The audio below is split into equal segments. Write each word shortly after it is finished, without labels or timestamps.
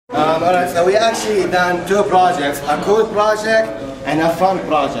Alright, so we actually done two projects, a cool project and a fun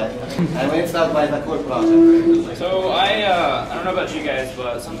project. And we start by the cool project. So I don't know about you guys,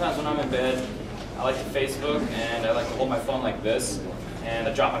 but sometimes when I'm in bed, I like to Facebook and I like to hold my phone like this, and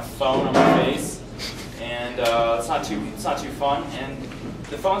I drop my phone on my face, and it's not too fun. And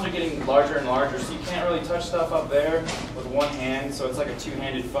the phones are getting larger and larger, so you can't really touch stuff up there with one hand. So it's like a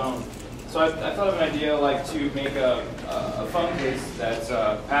two-handed phone. So I thought of an idea like to make a phone case that's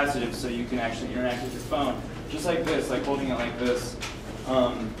passive, so you can actually interact with your phone, just like this, like holding it like this.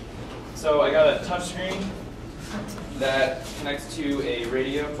 So I got a touch screen that connects to a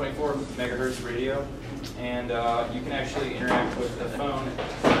radio, 24 megahertz radio, and you can actually interact with the phone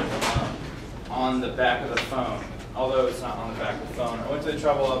on the back of the phone, although it's not on the back of the phone. I went to the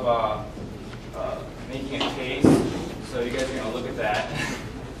trouble of making a case, so you guys are going to look at that.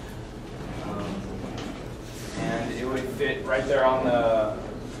 And it would fit right there on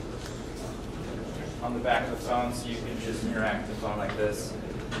the back of the phone, so you can just interact with the phone like this,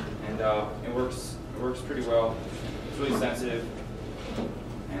 and it works pretty well. It's really sensitive,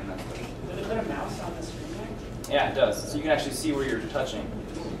 and that's it. Does it put a mouse on the screen there? Yeah, it does. So you can actually see where you're touching.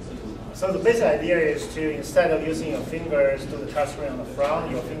 So the basic idea is to, instead of using your fingers to the touch screen on the front,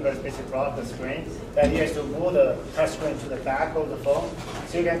 your fingers basically block the screen. The idea is to move the touch screen to the back of the phone,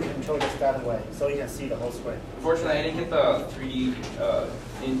 so you can control this that way, so you can see the whole screen. Unfortunately, I didn't get the 3D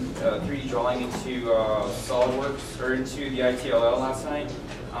drawing into SolidWorks or into the ITLL last night.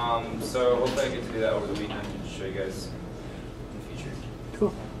 So hopefully I get to do that over the weekend and show you guys in the future.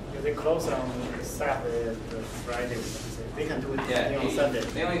 Cool. Because they close on Saturday, Friday. They can do it on Sunday.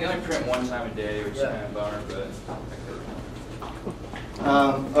 They only print one time a day, which is kind of a bummer,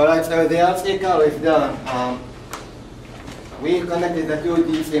 but. Alright, so the RC car is done. We connected the two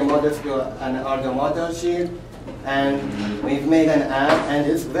DC motors to an Arduino motor sheet, and we've made an app, and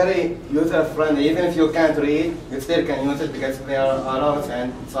it's very user-friendly. Even if you can't read, you still can use it because there are arrows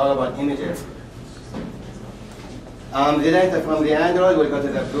and it's all about images. The data from the Android will go to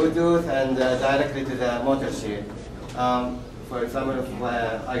the Bluetooth and directly to the motor sheet. For example, if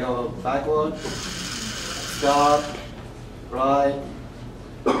I go backward, stop, right,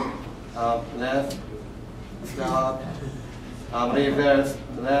 left, stop, reverse,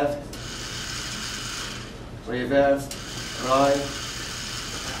 left, reverse, right.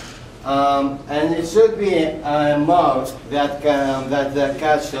 And it should be a mouse that the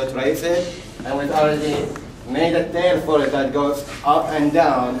cat should trace it, and we've already made a tail for it that goes up and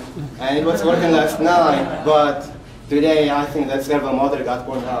down, and it was working last night, but today I think that servo motor got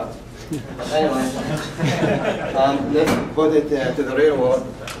pulled out. But anyway, let's put it to the real world.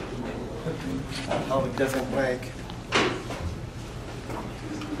 Hope it doesn't break.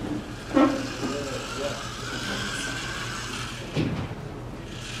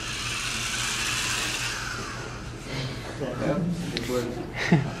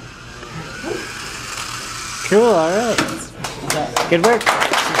 Cool, all right. Good work.